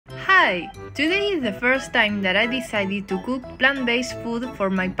Hi! Today is the first time that I decided to cook plant-based food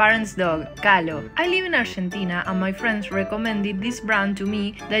for my parents' dog, Kalo. I live in Argentina and my friends recommended this brand to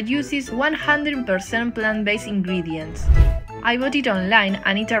me that uses 100% plant-based ingredients. I bought it online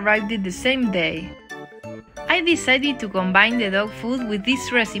and it arrived the same day. I decided to combine the dog food with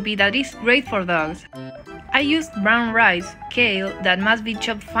this recipe that is great for dogs. I used brown rice, kale that must be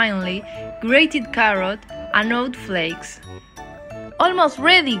chopped finely, grated carrot, and oat flakes. Almost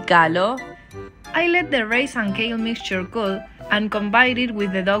ready, Kalo. I let the rice and kale mixture cool and combined it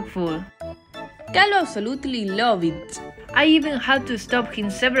with the dog food. Kalo absolutely loved it. I even had to stop him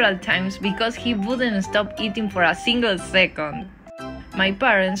several times because he wouldn't stop eating for a single second. My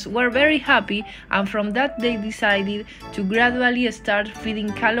parents were very happy, and from that they decided to gradually start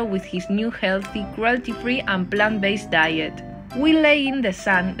feeding Kalo with his new healthy, cruelty-free and plant-based diet. We lay in the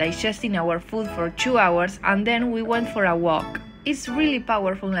sun digesting our food for 2 hours and then we went for a walk. It's really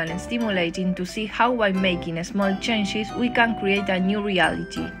powerful and stimulating to see how by making small changes we can create a new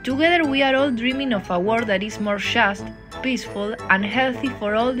reality. Together we are all dreaming of a world that is more just, peaceful and healthy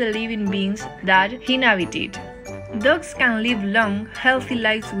for all the living beings that inhabit it. Dogs can live long, healthy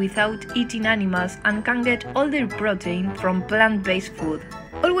lives without eating animals and can get all their protein from plant-based food.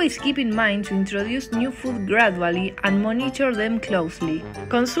 Always keep in mind to introduce new food gradually and monitor them closely.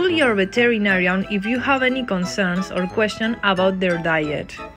 Consult your veterinarian if you have any concerns or questions about their diet.